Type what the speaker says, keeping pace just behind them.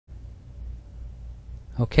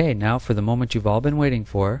Okay, now for the moment you've all been waiting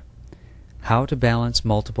for, how to balance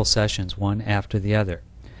multiple sessions, one after the other.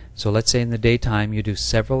 So let's say in the daytime you do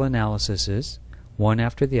several analyses, one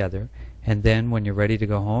after the other, and then when you're ready to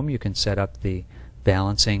go home you can set up the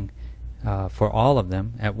balancing for all of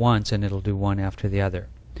them at once, and it'll do one after the other.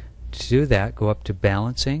 To do that, go up to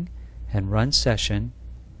Balancing and Run Session,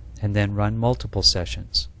 and then Run Multiple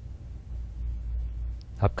Sessions.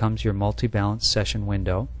 Up comes your multi-balance session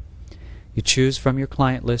window. You choose from your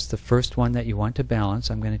client list the first one that you want to balance.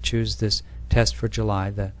 I'm going to choose this test for July,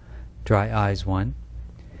 the dry eyes one.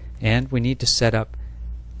 And we need to set up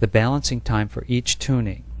the balancing time for each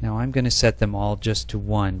tuning. Now I'm going to set them all just to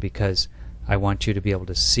 1 because I want you to be able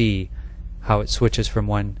to see how it switches from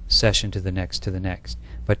one session to the next to the next.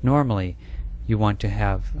 But normally you want to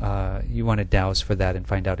have you want to douse for that and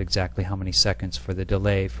find out exactly how many seconds for the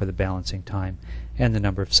delay for the balancing time and the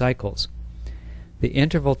number of cycles. The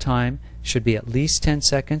interval time should be at least 10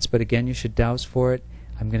 seconds, but again you should douse for it.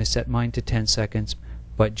 I'm going to set mine to 10 seconds,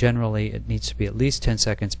 but generally it needs to be at least 10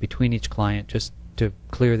 seconds between each client just to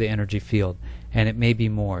clear the energy field, and it may be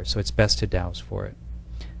more, so it's best to douse for it.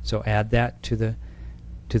 So add that to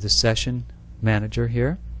the session manager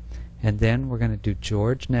here, and then we're going to do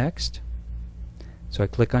George next. So I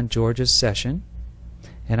click on George's session,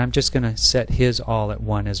 and I'm just going to set his all at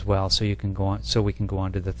 1 as well, so you can go on, so we can go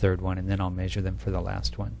on to the third one, and then I'll measure them for the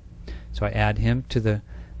last one. So I add him to the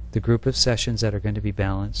group of sessions that are going to be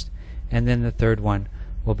balanced, and then the third one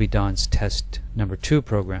will be Don's test number 2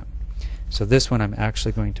 program. So this one I'm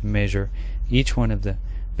actually going to measure each one of the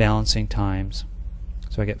balancing times.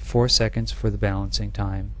 So I get 4 seconds for the balancing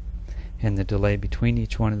time, and the delay between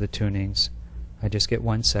each one of the tunings, I just get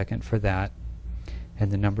 1 second for that,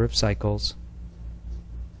 and the number of cycles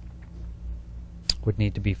would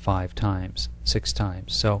need to be 6 times.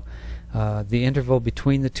 So the interval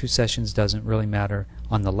between the 2 sessions doesn't really matter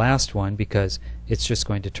on the last one because it's just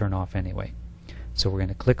going to turn off anyway. So we're going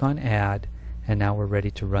to click on Add, and now we're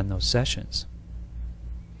ready to run those sessions.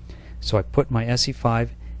 So I put my SE-5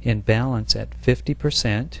 in balance at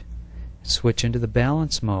 50%, switch into the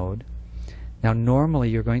balance mode. Now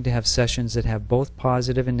normally you're going to have sessions that have both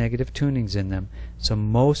positive and negative tunings in them, so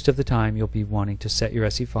most of the time you'll be wanting to set your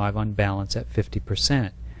SE-5 on balance at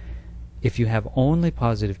 50%. If you have only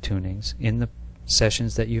positive tunings in the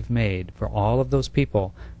sessions that you've made for all of those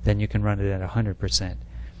people, then you can run it at 100%.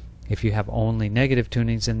 If you have only negative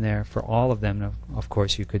tunings in there for all of them, of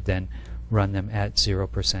course you could then run them at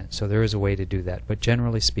 0%. So there is a way to do that, but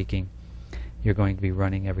generally speaking you're going to be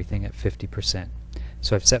running everything at 50%.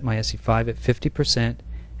 So I've set my SE-5 at 50%,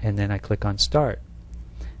 and then I click on Start.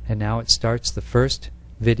 And now it starts the first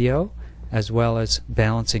video as well as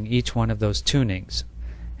balancing each one of those tunings.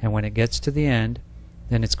 And when it gets to the end,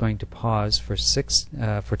 then it's going to pause for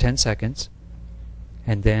 10 seconds,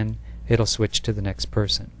 and then it'll switch to the next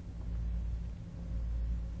person.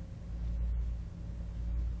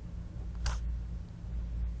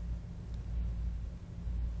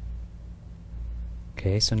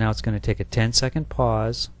 Okay, so now it's going to take a 10-second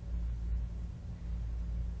pause.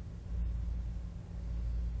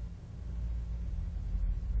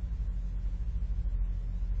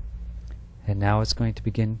 And now it's going to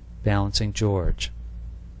begin balancing George.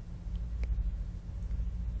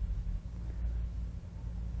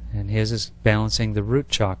 And his is balancing the root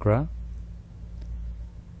chakra.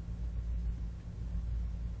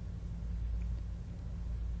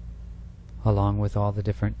 Along with all the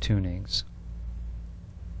different tunings.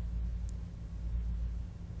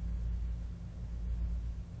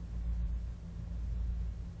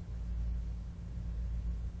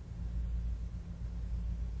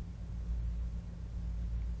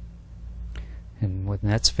 And when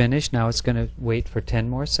that's finished, now it's going to wait for 10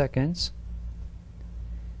 more seconds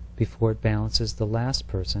before it balances the last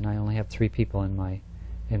person. I only have 3 people in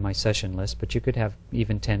my session list, but you could have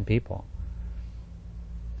even 10 people.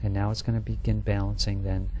 And now it's going to begin balancing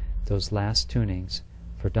then those last tunings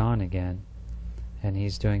for Don again, and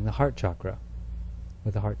he's doing the heart chakra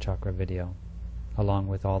with the heart chakra video, along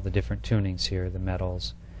with all the different tunings here, the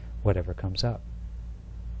metals, whatever comes up.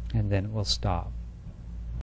 And then it will stop.